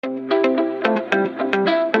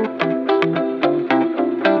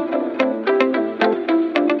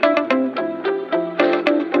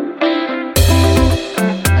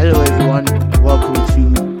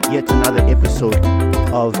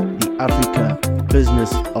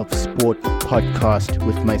Business of Sport podcast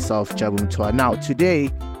with myself, Jabu Mtua. Now,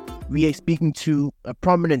 today we are speaking to a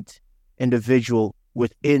prominent individual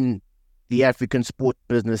within the African sport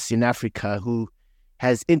business in Africa who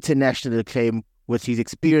has international acclaim with his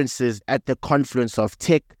experiences at the confluence of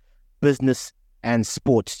tech, business, and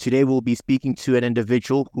sports. Today we'll be speaking to an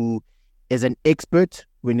individual who is an expert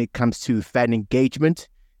when it comes to fan engagement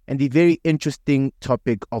and the very interesting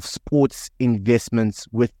topic of sports investments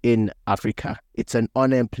within Africa. It's an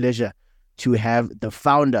honor and pleasure to have the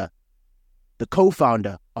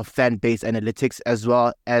co-founder of Fanbase Analytics, as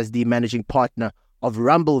well as the managing partner of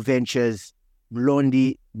Rumble Ventures,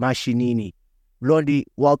 Mlondi Mashinini. Mlondi,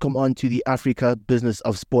 welcome on to the Africa Business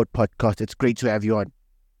of Sport podcast. It's great to have you on.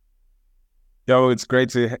 Yo, it's great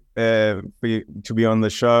to be on the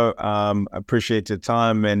show. Appreciate your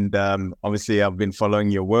time, and obviously I've been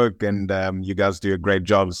following your work, and you guys do a great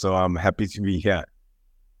job, so I'm happy to be here.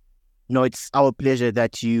 No, it's our pleasure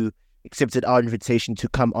that you accepted our invitation to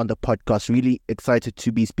come on the podcast. Really excited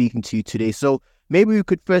to be speaking to you today. So maybe we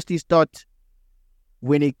could firstly start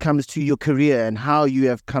when it comes to your career and how you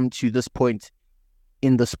have come to this point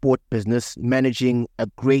in the sport business, managing a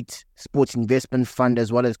great sports investment fund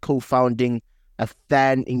as well as co-founding a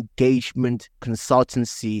fan engagement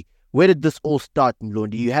consultancy. Where did this all start,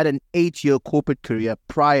 Mlondi? You had an 8-year corporate career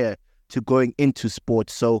prior to going into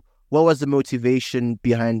sports. So what was the motivation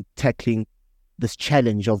behind tackling this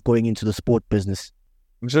challenge of going into the sport business?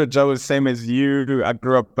 I'm sure Joe was the same as you. I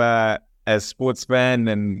grew up as a sports fan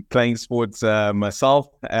and playing sports myself,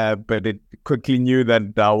 but it quickly knew that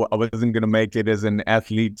I wasn't going to make it as an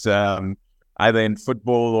athlete, either in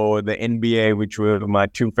football or the NBA, which were my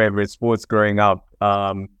two favorite sports growing up.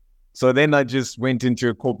 So then I just went into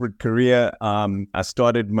a corporate career. I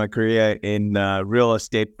started my career in real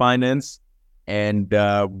estate finance and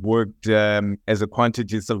worked as a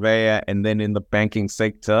quantity surveyor and then in the banking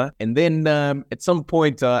sector. And then at some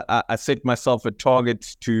point, I set myself a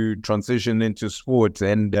target to transition into sports.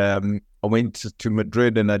 And I went to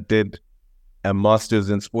Madrid and I did a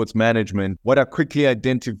master's in sports management. What I quickly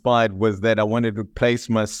identified was that I wanted to place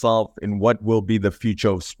myself in what will be the future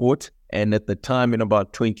of sport. And at the time, in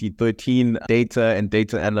about 2013, data and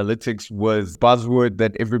data analytics was a buzzword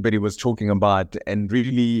that everybody was talking about. And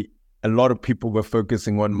really, a lot of people were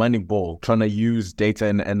focusing on Moneyball, trying to use data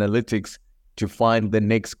and analytics to find the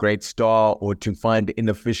next great star or to find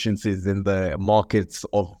inefficiencies in the markets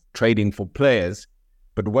of trading for players.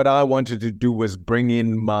 But what I wanted to do was bring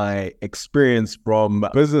in my experience from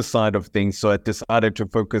business side of things. So I decided to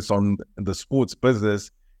focus on the sports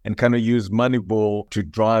business and kind of use Moneyball to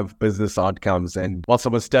drive business outcomes. And whilst I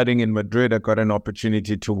was studying in Madrid, I got an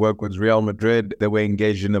opportunity to work with Real Madrid. They were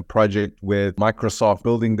engaged in a project with Microsoft,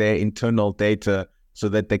 building their internal data so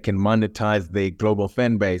that they can monetize their global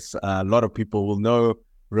fan base. A lot of people will know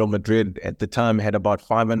Real Madrid at the time had about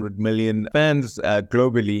 500 million fans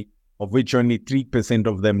globally, of which only 3%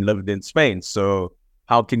 of them lived in Spain. So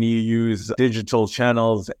how can you use digital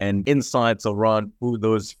channels and insights around who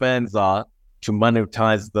those fans are to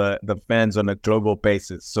monetize the fans on a global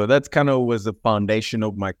basis? So that's kind of was the foundation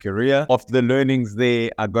of my career. After the learnings there,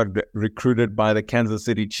 I got recruited by the Kansas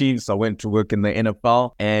City Chiefs. I went to work in the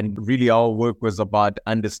NFL, and really our work was about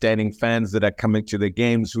understanding fans that are coming to the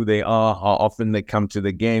games, who they are, how often they come to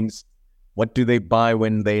the games, what do they buy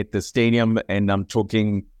when they're at the stadium, and I'm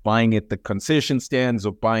talking buying at the concession stands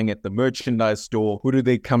or buying at the merchandise store. Who do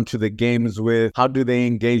they come to the games with? How do they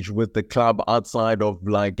engage with the club outside of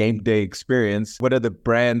like game day experience? What are the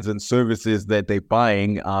brands and services that they're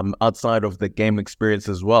buying outside of the game experience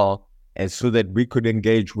as well? And so that we could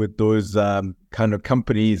engage with those kind of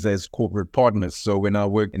companies as corporate partners. So when I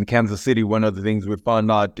worked in Kansas City, one of the things we found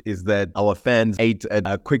out is that our fans ate at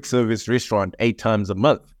a quick service restaurant 8 times a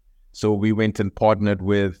month. So we went and partnered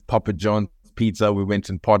with Papa John's Pizza. We went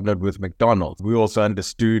and partnered with McDonald's. We also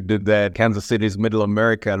understood that Kansas City is middle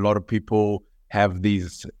America. A lot of people have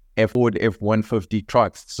these Ford F-150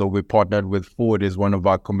 trucks. So we partnered with Ford as one of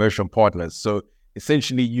our commercial partners. So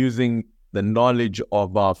essentially using the knowledge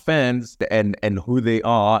of our fans and who they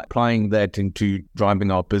are, applying that into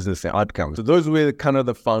driving our business outcomes. So those were kind of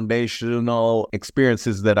the foundational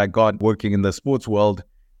experiences that I got working in the sports world.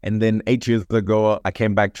 And then 8 years ago, I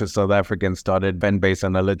came back to South Africa and started Fanbase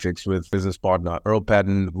Analytics with business partner Earl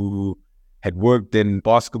Patton, who had worked in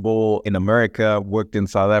basketball in America, worked in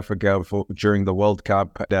South Africa during the World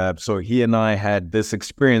Cup. So he and I had this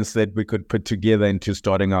experience that we could put together into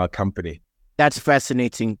starting our company. That's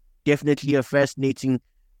fascinating. Definitely a fascinating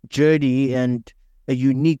journey and a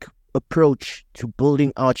unique approach to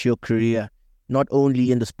building out your career, not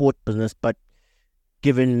only in the sport business, but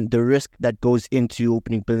given the risk that goes into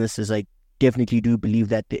opening businesses, I definitely do believe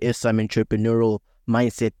that there is some entrepreneurial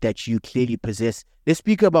mindset that you clearly possess. Let's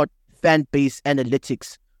speak about fan base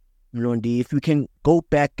analytics, Mlondi. If we can go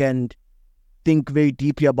back and think very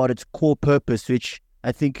deeply about its core purpose, which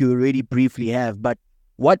I think you already briefly have, but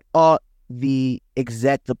what are the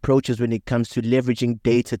exact approaches when it comes to leveraging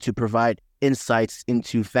data to provide insights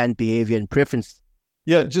into fan behavior and preference?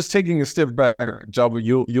 Yeah, just taking a step back, Jabu,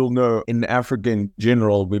 you'll know in Africa in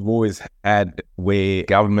general, we've always had where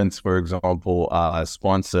governments, for example,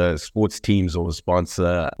 sponsor sports teams or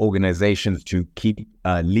sponsor organizations to keep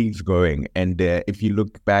leagues going. And if you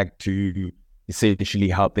look back to essentially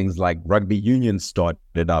how things like rugby union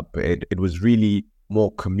started up, it was really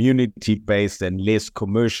more community-based and less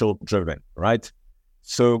commercial-driven, right?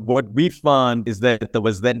 So what we found is that there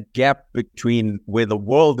was that gap between where the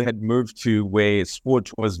world had moved to, where sport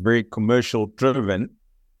was very commercial driven,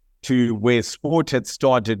 to where sport had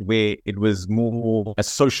started, where it was more a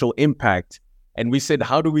social impact. And we said,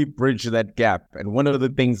 how do we bridge that gap? And one of the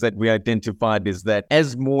things that we identified is that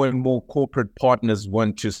as more and more corporate partners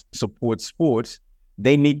want to support sport,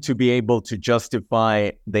 they need to be able to justify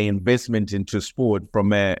the investment into sport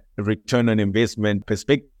from a return on investment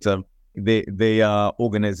perspective. They are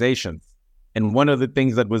organizations. And one of the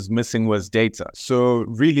things that was missing was data. So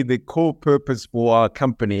really the core purpose for our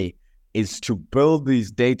company is to build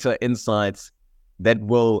these data insights that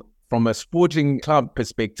will, from a sporting club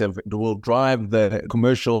perspective, it will drive the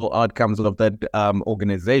commercial outcomes of that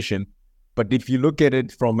organization. But if you look at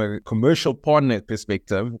it from a commercial partner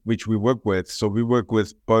perspective, which we work with, so we work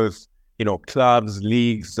with both, clubs,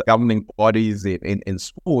 leagues, governing bodies in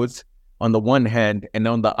sports, on the one hand, and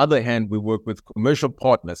on the other hand, we work with commercial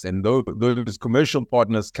partners, and those commercial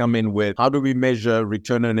partners come in with, how do we measure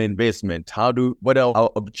return on investment? What are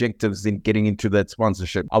our objectives in getting into that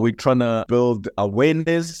sponsorship? Are we trying to build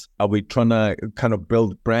awareness? Are we trying to kind of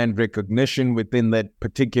build brand recognition within that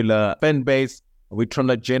particular fan base? Are we trying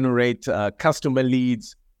to generate customer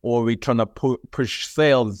leads, or are we trying to push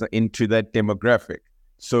sales into that demographic?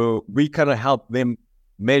 So we kind of help them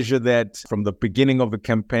measure that from the beginning of the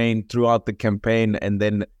campaign, throughout the campaign, and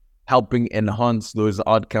then helping enhance those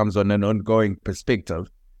outcomes on an ongoing perspective.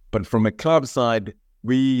 But from a club side,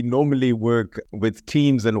 we normally work with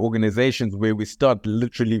teams and organizations where we start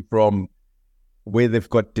literally from where they've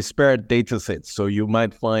got disparate data sets. So you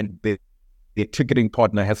might find that the ticketing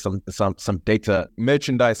partner has some data,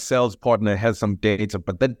 merchandise sales partner has some data,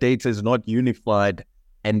 but that data is not unified,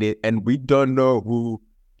 and we don't know who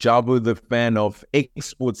Jabu, the fan of X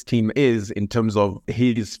sports team, is in terms of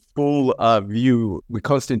his full view. We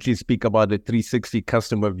constantly speak about a 360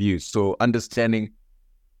 customer view. So understanding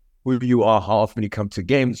who you are, how often you come to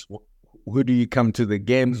games, who do you come to the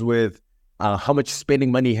games with, how much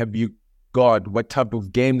spending money have you got, what type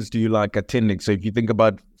of games do you like attending? So if you think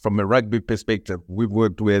about from a rugby perspective, we've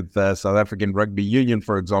worked with South African Rugby Union,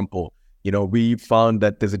 for example. We found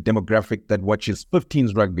that there's a demographic that watches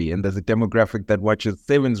 15s rugby, and there's a demographic that watches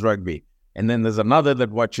 7s rugby, and then there's another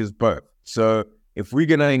that watches both. So if we're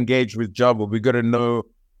going to engage with Jabu, we got to know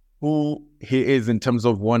who he is in terms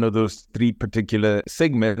of one of those three particular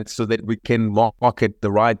segments, so that we can market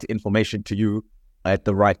the right information to you at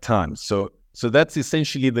the right time. So that's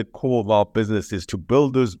essentially the core of our business, is to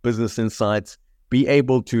build those business insights, be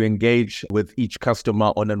able to engage with each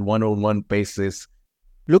customer on a one-on-one basis.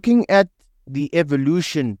 Looking at the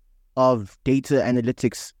evolution of data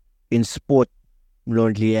analytics in sport,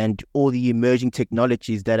 Mlondi, and all the emerging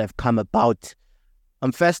technologies that have come about,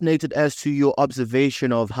 I'm fascinated as to your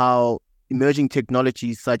observation of how emerging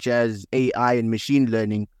technologies such as AI and machine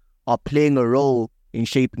learning are playing a role in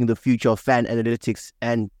shaping the future of fan analytics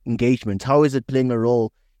and engagement. How is it playing a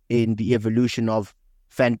role in the evolution of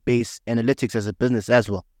fan base analytics as a business as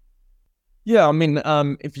well? Yeah, I mean,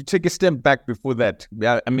 if you take a step back before that,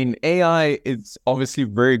 AI is obviously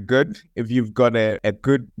very good if you've got a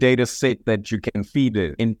good data set that you can feed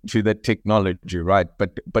it into the technology, right?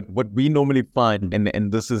 But what we normally find,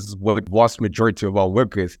 and this is what vast majority of our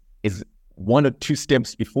work is 1 or 2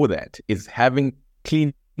 steps before that, is having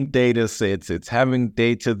clean data sets. It's having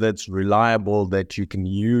data that's reliable, that you can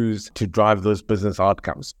use to drive those business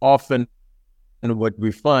outcomes. Often, and what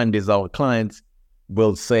we find is our clients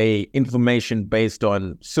will say information based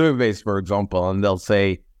on surveys, for example, and they'll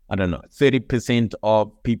say, 30% of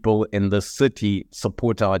people in the city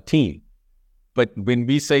support our team. But when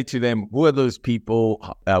we say to them, who are those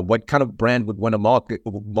people? What kind of brand would want to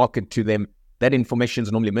market to them? That information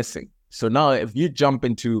is normally missing. So now if you jump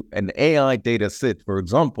into an AI data set, for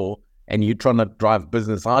example, and you're trying to drive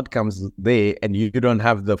business outcomes there, and you don't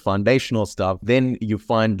have the foundational stuff, then you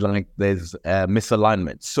find like there's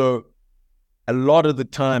misalignment. So a lot of the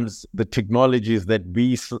times the technologies that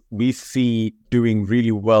we see doing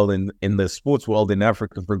really well in the sports world in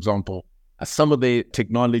Africa, for example, are some of the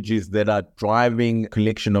technologies that are driving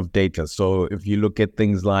collection of data. So if you look at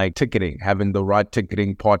things like ticketing, having the right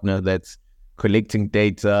ticketing partner that's collecting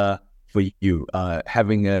data for you,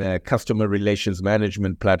 having a customer relations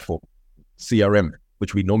management platform, CRM,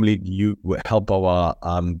 which we normally help our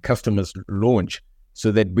customers launch so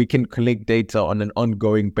that we can collect data on an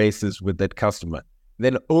ongoing basis with that customer.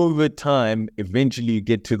 Then over time, eventually you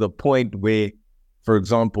get to the point where, for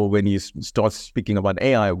example, when you start speaking about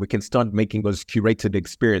AI, we can start making those curated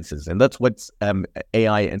experiences. And that's what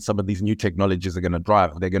AI and some of these new technologies are going to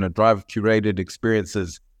drive. They're going to drive curated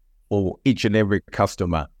experiences for each and every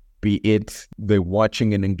customer, be it they're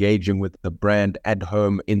watching and engaging with the brand at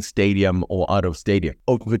home, in stadium, or out of stadium.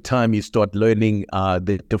 Over time, you start learning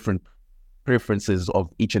the different preferences of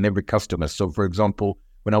each and every customer. So, for example,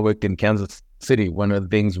 when I worked in Kansas City, one of the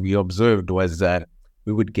things we observed was that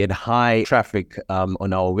we would get high traffic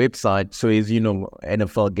on our website. So as you know,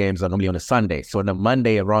 NFL games are normally on a Sunday. So on a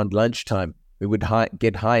Monday around lunchtime, we would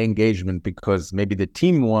get high engagement because maybe the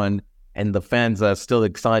team won and the fans are still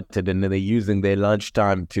excited and they're using their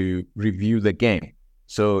lunchtime to review the game.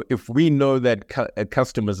 So if we know that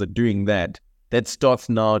customers are doing that, that starts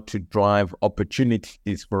now to drive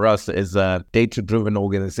opportunities for us as a data-driven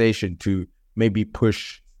organization to maybe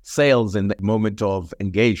push sales in the moment of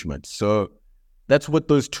engagement. So that's what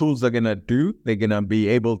those tools are going to do. They're going to be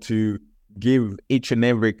able to give each and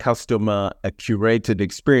every customer a curated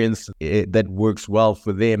experience that works well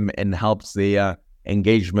for them and helps their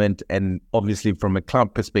engagement, and obviously from a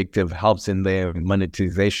club perspective helps in their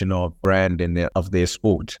monetization of brand and of their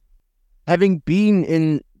sport. Having been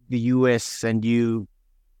in the US, and you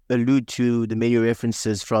allude to the many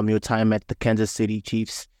references from your time at the Kansas City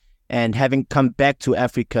Chiefs, and having come back to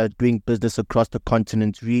Africa, doing business across the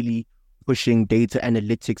continent, really pushing data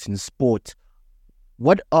analytics in sport,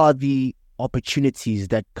 what are the opportunities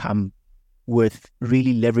that come with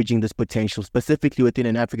really leveraging this potential, specifically within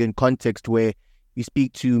an African context where you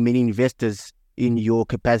speak to many investors in your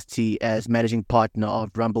capacity as managing partner of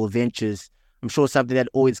Rumble Ventures? I'm sure something that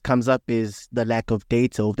always comes up is the lack of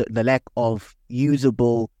data, or the lack of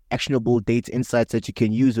usable, actionable data insights that you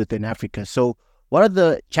can use within Africa. So what are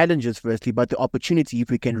the challenges, firstly, but the opportunity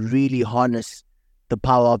if we can really harness the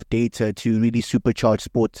power of data to really supercharge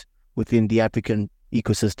sport within the African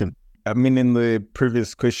ecosystem? I mean, in the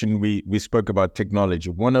previous question, we spoke about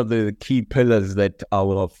technology. One of the key pillars that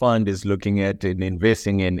our fund is looking at and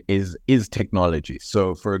investing in is technology.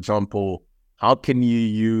 So, for example, how can you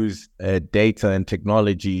use data and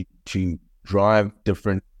technology to drive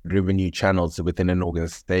different revenue channels within an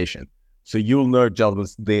organization? So you'll know,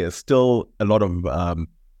 Jalvis, there are still a lot of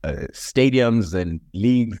stadiums and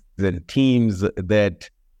leagues and teams that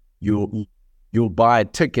you'll buy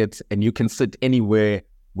tickets and you can sit anywhere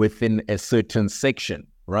within a certain section,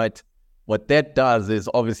 right? What that does is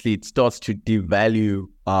obviously it starts to devalue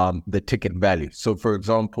the ticket value. So for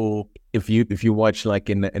example, if you watch like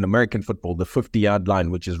in American football, the 50-yard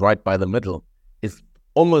line, which is right by the middle, is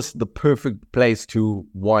almost the perfect place to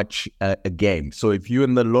watch a game. So if you're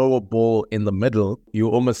in the lower ball in the middle, you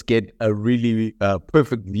almost get a really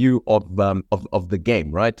perfect view of the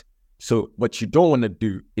game, right? So what you don't want to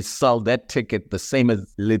do is sell that ticket the same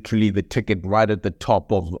as literally the ticket right at the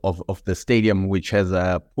top of the stadium, which has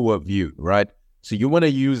a poor view, right? So you want to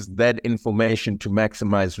use that information to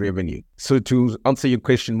maximize revenue. So to answer your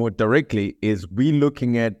question more directly, is we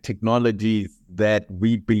looking at technologies that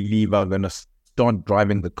we believe are going to start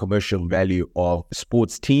driving the commercial value of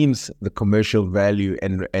sports teams, the commercial value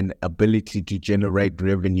and ability to generate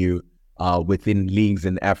revenue within leagues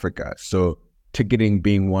in Africa. So ticketing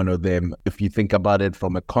being one of them. If you think about it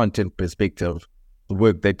from a content perspective, the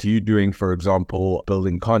work that you're doing, for example,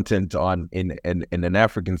 building content in an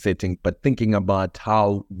African setting, but thinking about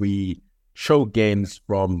how we show games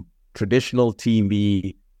from traditional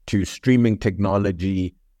TV to streaming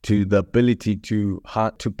technology to the ability to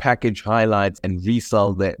package highlights and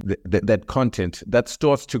resell that content, that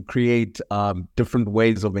starts to create different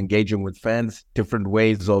ways of engaging with fans, different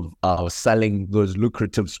ways of selling those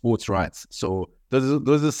lucrative sports rights. So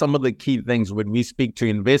those are some of the key things when we speak to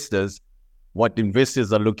investors. What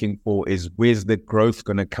investors are looking for is where's the growth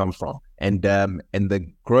going to come from, and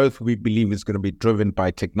the growth we believe is going to be driven by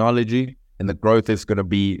technology, and the growth is going to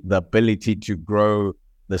be the ability to grow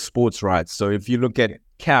the sports rights. So if you look at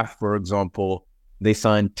CAF, for example, they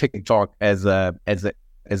signed TikTok as a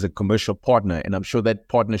commercial partner, and I'm sure that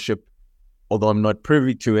partnership, although I'm not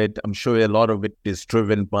privy to it, I'm sure a lot of it is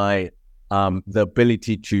driven by the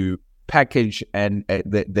ability to package and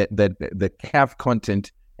the CAF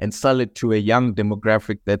content and sell it to a young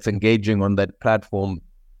demographic that's engaging on that platform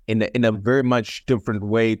in a very much different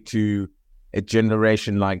way to a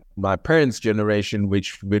generation like my parents' generation,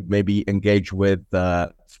 which would maybe engage with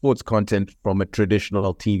sports content from a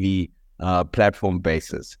traditional TV platform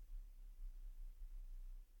basis.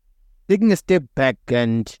 Taking a step back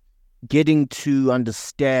and getting to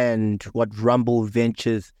understand what Rumble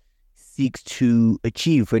Ventures seeks to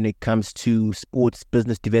achieve when it comes to sports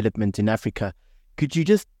business development in Africa, could you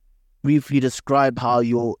just briefly describe how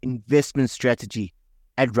your investment strategy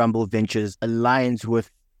at Rumble Ventures aligns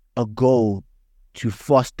with a goal to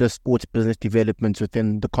foster sports business development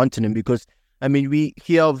within the continent? Because, I mean, we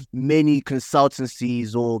hear of many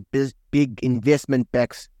consultancies or big investment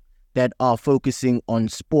backs that are focusing on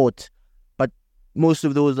sport, but most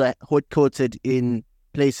of those are headquartered in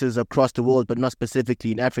places across the world, but not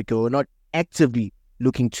specifically in Africa, or not actively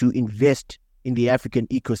looking to invest in the African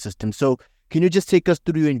ecosystem. So can you just take us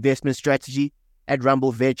through your investment strategy at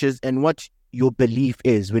Rumble Ventures and what your belief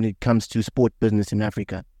is when it comes to sport business in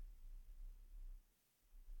Africa?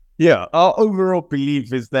 Yeah, our overall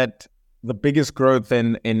belief is that the biggest growth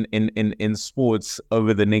in sports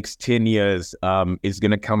over the next 10 years is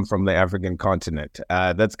going to come from the African continent.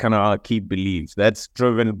 That's kind of our key belief. That's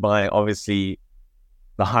driven by, obviously,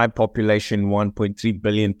 the high population, 1.3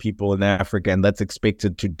 billion people in Africa, and that's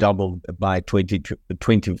expected to double by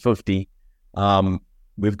 2050.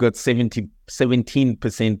 We've got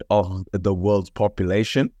 17% of the world's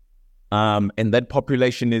population. And that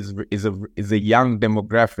population is a young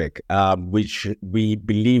demographic, which we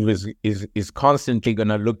believe is constantly going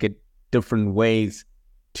to look at different ways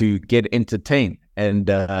to get entertained,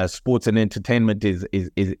 and sports and entertainment is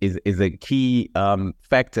a key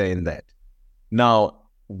factor in that. Now,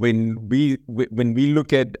 when we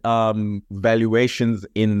look at valuations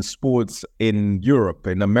in sports in Europe,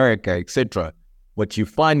 in America, etc., what you're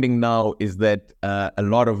finding now is that a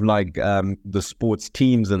lot of the sports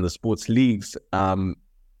teams and the sports leagues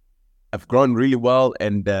have grown really well,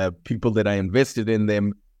 and people that are invested in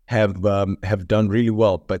them have done really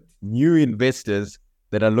well. But new investors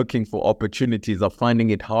that are looking for opportunities are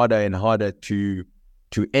finding it harder and harder to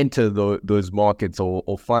enter those markets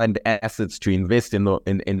or find assets to invest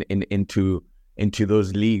into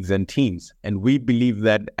those leagues and teams. And we believe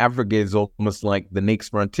that Africa is almost like the next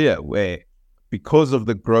frontier, where because of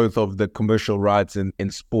the growth of the commercial rights in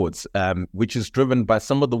sports, which is driven by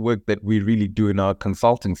some of the work that we really do in our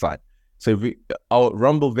consulting side. So our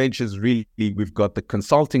Rumble Ventures, really, we've got the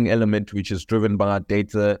consulting element, which is driven by our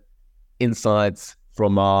data insights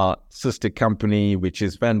from our sister company, which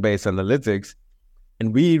is Fanbase Analytics.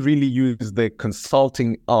 And we really use the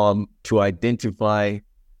consulting arm to identify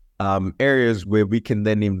areas where we can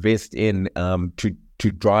then invest in to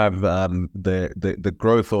drive the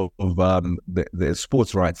growth of the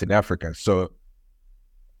sports rights in Africa. So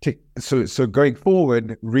going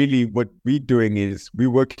forward, really what we're doing is we're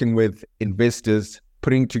working with investors,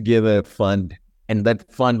 putting together a fund, and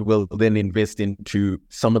that fund will then invest into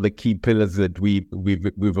some of the key pillars that we've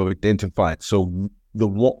identified. So the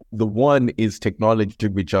one is technology,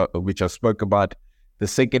 which I spoke about. The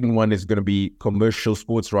second one is going to be commercial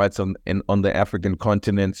sports rights on the African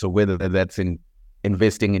continent. So whether that's in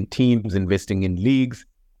investing in teams, investing in leagues.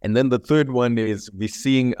 And then the third one is we're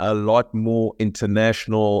seeing a lot more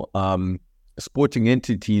international sporting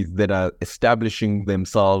entities that are establishing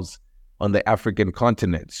themselves on the African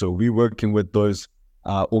continent. So we're working with those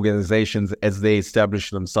organizations as they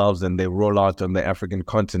establish themselves and they roll out on the African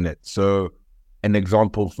continent. So an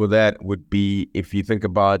example for that would be, if you think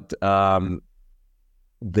about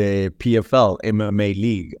the PFL MMA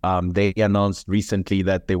League, they announced recently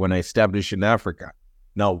that they want to establish in Africa.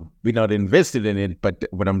 Now, we're not invested in it, but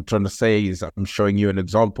what I'm trying to say is I'm showing you an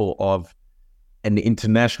example of an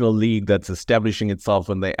international league that's establishing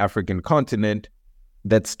itself on the African continent,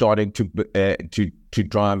 that's starting to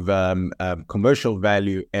drive commercial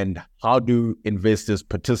value, and how do investors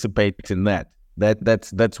participate in that?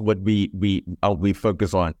 That's what we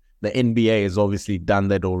focus on. The NBA has obviously done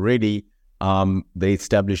that already. They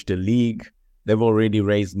established a league. They've already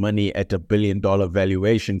raised money at $1 billion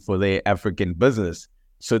valuation for their African business.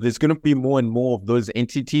 So there's going to be more and more of those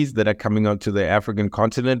entities that are coming onto the African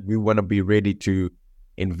continent. We want to be ready to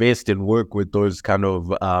invest and work with those kind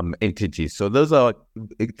of entities. So those are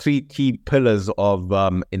three key pillars of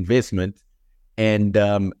investment. And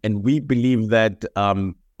we believe that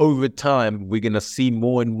over time, we're going to see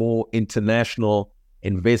more and more international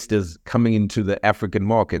investors coming into the African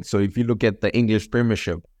market. So if you look at the English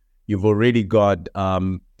Premiership, you've already got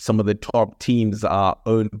some of the top teams are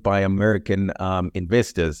owned by American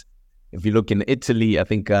investors. If you look in Italy, I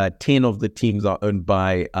think 10 of the teams are owned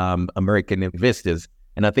by American investors.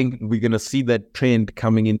 And I think we're going to see that trend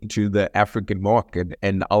coming into the African market,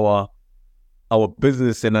 and our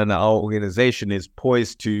business and our organization is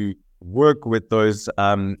poised to work with those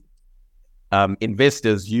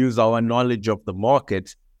investors, use our knowledge of the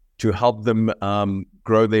market to help them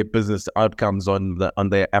grow their business outcomes on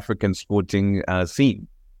the African sporting scene.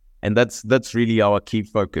 And that's really our key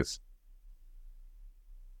focus.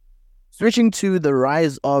 Switching to the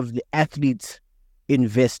rise of the athlete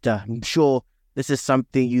investor, I'm sure this is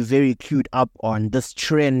something you're very clued up on, this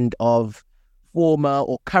trend of former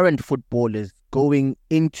or current footballers going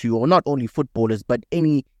into, or not only footballers, but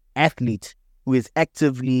any athlete who is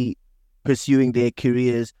actively pursuing their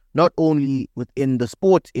careers, not only within the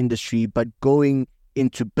sports industry, but going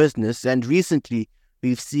into business. And recently,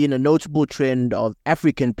 we've seen a notable trend of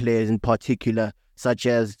African players in particular, such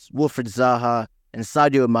as Wilfried Zaha and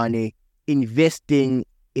Sadio Mane, investing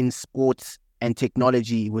in sports and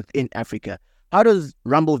technology within Africa. How does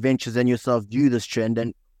Rumble Ventures and yourself view this trend,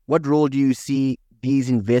 and what role do you see these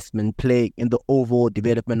investments play in the overall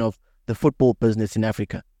development of the football business in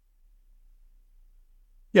Africa?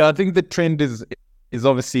 Yeah, I think the trend is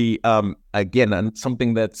obviously again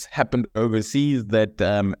something that's happened overseas that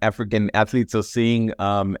African athletes are seeing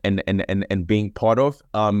and being part of,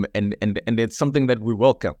 and it's something that we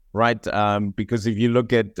welcome, right? Because if you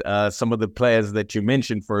look at some of the players that you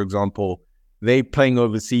mentioned, for example, they playing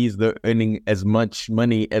overseas, they're earning as much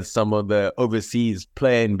money as some of the overseas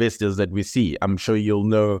player investors that we see. I'm sure you'll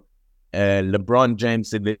know LeBron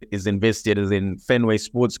James is invested in Fenway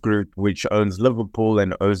Sports Group, which owns Liverpool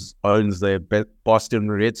and owns the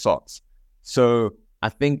Boston Red Sox. So I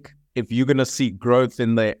think if you're going to see growth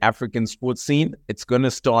in the African sports scene, it's going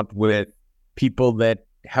to start with people that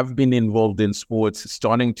have been involved in sports,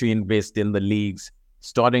 starting to invest in the leagues,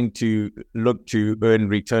 starting to look to earn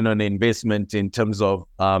return on investment in terms of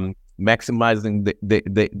maximizing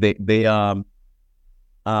their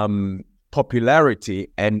popularity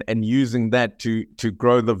and using that to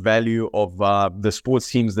grow the value of the sports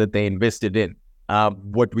teams that they invested in.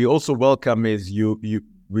 What we also welcome is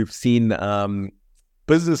we've seen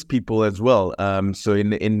business people as well. So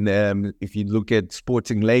in if you look at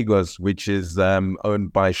Sporting Lagos, which is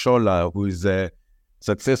owned by Shola, who's a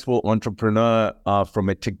successful entrepreneur from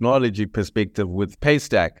a technology perspective with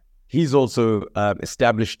Paystack, he's also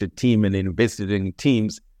established a team and invested in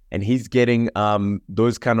teams, and he's getting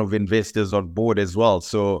those kind of investors on board as well.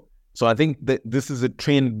 So I think that this is a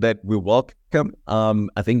trend that we welcome.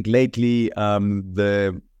 I think lately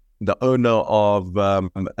the owner of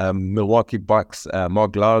Milwaukee Bucks,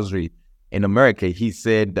 Mark Lowry, in America, he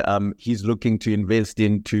said he's looking to invest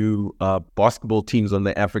into basketball teams on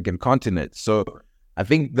the African continent. So I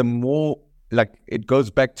think the more, like, it goes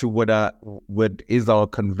back to what is our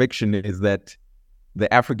conviction is that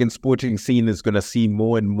the African sporting scene is going to see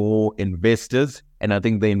more and more investors, and I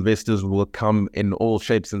think the investors will come in all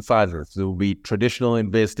shapes and sizes. There will be traditional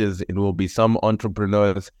investors, it will be some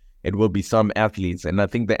entrepreneurs, it will be some athletes, and I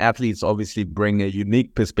think the athletes obviously bring a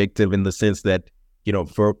unique perspective in the sense that, you know,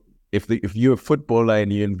 if you're a footballer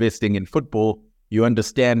and you're investing in football, you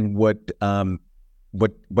understand what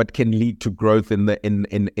can lead to growth in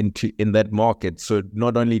that market. So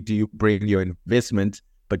not only do you bring your investment,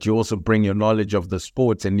 but you also bring your knowledge of the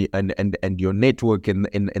sports and your network in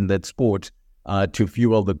that sport to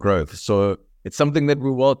fuel the growth. So it's something that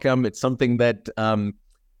we welcome. It's something that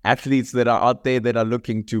athletes that are out there that are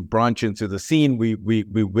looking to branch into the scene, we're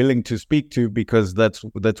willing to speak to, because that's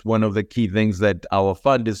one of the key things that our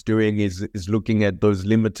fund is doing is looking at those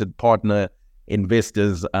limited partner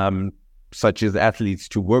investors, such as athletes,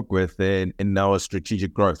 to work with in our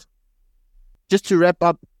strategic growth. Just to wrap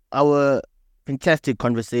up our fantastic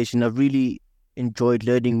conversation, I've really enjoyed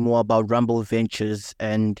learning more about Rumble Ventures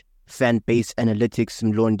and fan-based analytics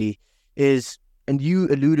in Mlondi. And you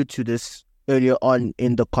alluded to this earlier on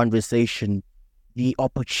in the conversation, the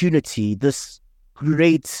opportunity, this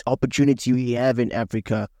great opportunity we have in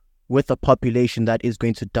Africa with a population that is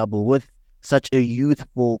going to double, with such a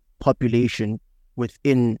youthful population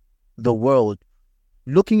within the world.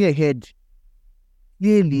 Looking ahead,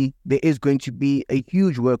 clearly there is going to be a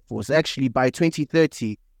huge workforce. Actually, by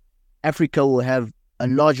 2030, Africa will have a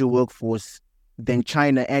larger workforce than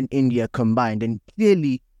China and India combined. And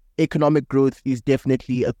clearly, economic growth is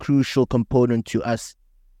definitely a crucial component to us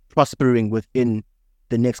prospering within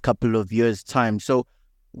the next couple of years' time. So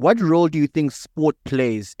what role do you think sport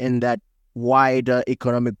plays in that wider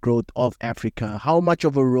economic growth of Africa? How much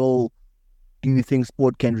of a role do you think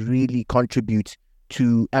sport can really contribute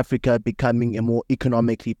to Africa becoming a more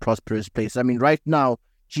economically prosperous place? I mean, right now,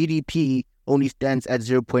 GDP only stands at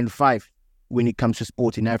 0.5 when it comes to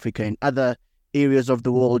sport in Africa. In other areas of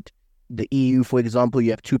the world, the EU, for example, you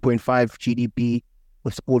have 2.5 GDP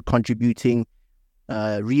with sport contributing.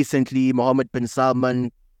 Recently, Mohammed bin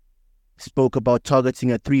Salman spoke about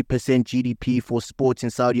targeting a 3% GDP for sports in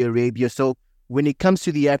Saudi Arabia. So when it comes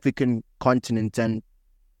to the African continent and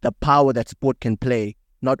the power that sport can play,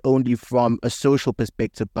 not only from a social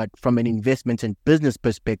perspective, but from an investment and business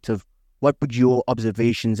perspective, what would your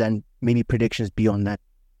observations and maybe predictions be on that?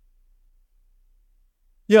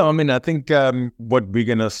 Yeah, I mean, I think what we're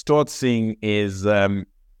going to start seeing is, to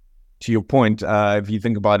your point, if you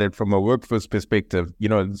think about it from a workforce perspective,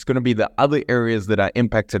 it's going to be the other areas that are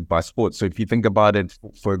impacted by sports. So if you think about it,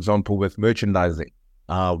 for example, with merchandising,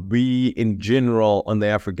 we in general on the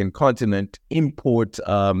African continent import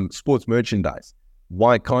sports merchandise.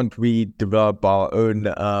 Why can't we develop our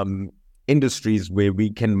own industries where we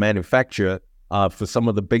can manufacture for some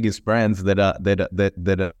of the biggest brands that are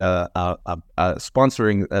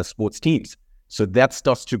sponsoring sports teams? So that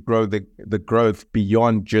starts to grow the growth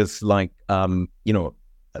beyond just like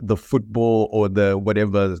the football or the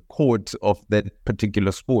whatever court of that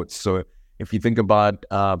particular sport. So if you think about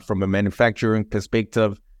from a manufacturing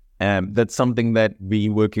perspective, that's something that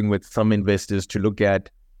we're working with some investors to look at.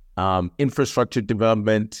 Infrastructure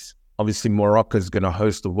development. Obviously, Morocco is going to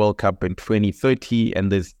host the World Cup in 2030,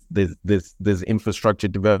 and there's infrastructure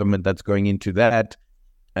development that's going into that.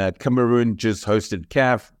 Cameroon just hosted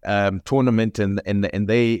CAF tournament, and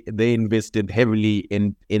they invested heavily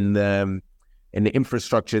in the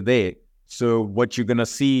infrastructure there. So what you're going to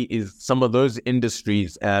see is some of those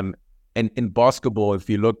industries. And in basketball, if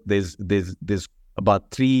you look, there's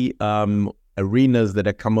about 3 arenas that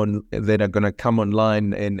are going to come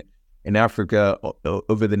online in Africa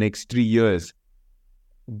over the next 3 years.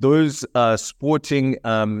 Those sporting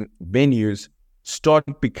venues start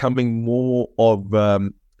becoming more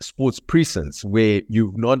of sports precincts, where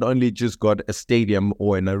you've not only just got a stadium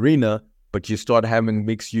or an arena, but you start having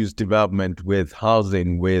mixed-use development with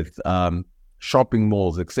housing, with shopping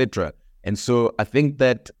malls, etc. And so I think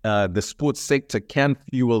that the sports sector can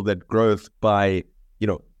fuel that growth by,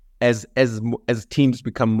 as teams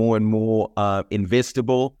become more and more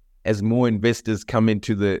investable, as more investors come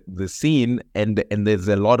into the scene, and there's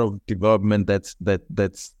a lot of development that's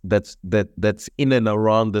in and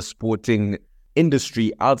around the sporting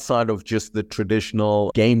industry outside of just the traditional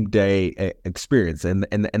game day experience, and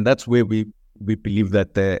that's where we believe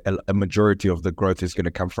that a majority of the growth is going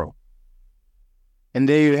to come from. And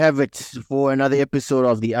there you have it for another episode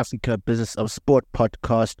of the Africa Business of Sport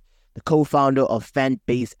podcast. The co-founder of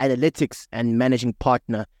Fan-Based Analytics and managing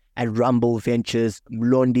partner at Rumble Ventures,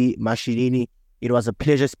 Mlondi Mashinini. It was a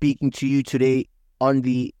pleasure speaking to you today on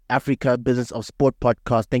the Africa Business of Sport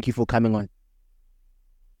podcast. Thank you for coming on.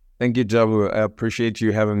 Thank you, Jabu. I appreciate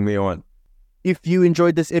you having me on. If you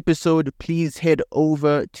enjoyed this episode, please head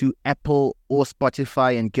over to Apple or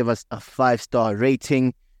Spotify and give us a 5-star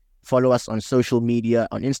rating. Follow us on social media.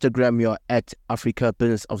 On Instagram, you're at Africa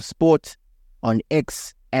Business of Sport. On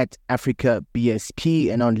X, at Africa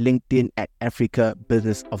BSP, and on LinkedIn at Africa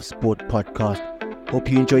Business of Sport podcast.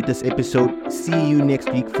 Hope you enjoyed this episode. See you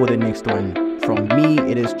next week for the next one. From me,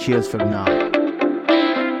 it is cheers from now.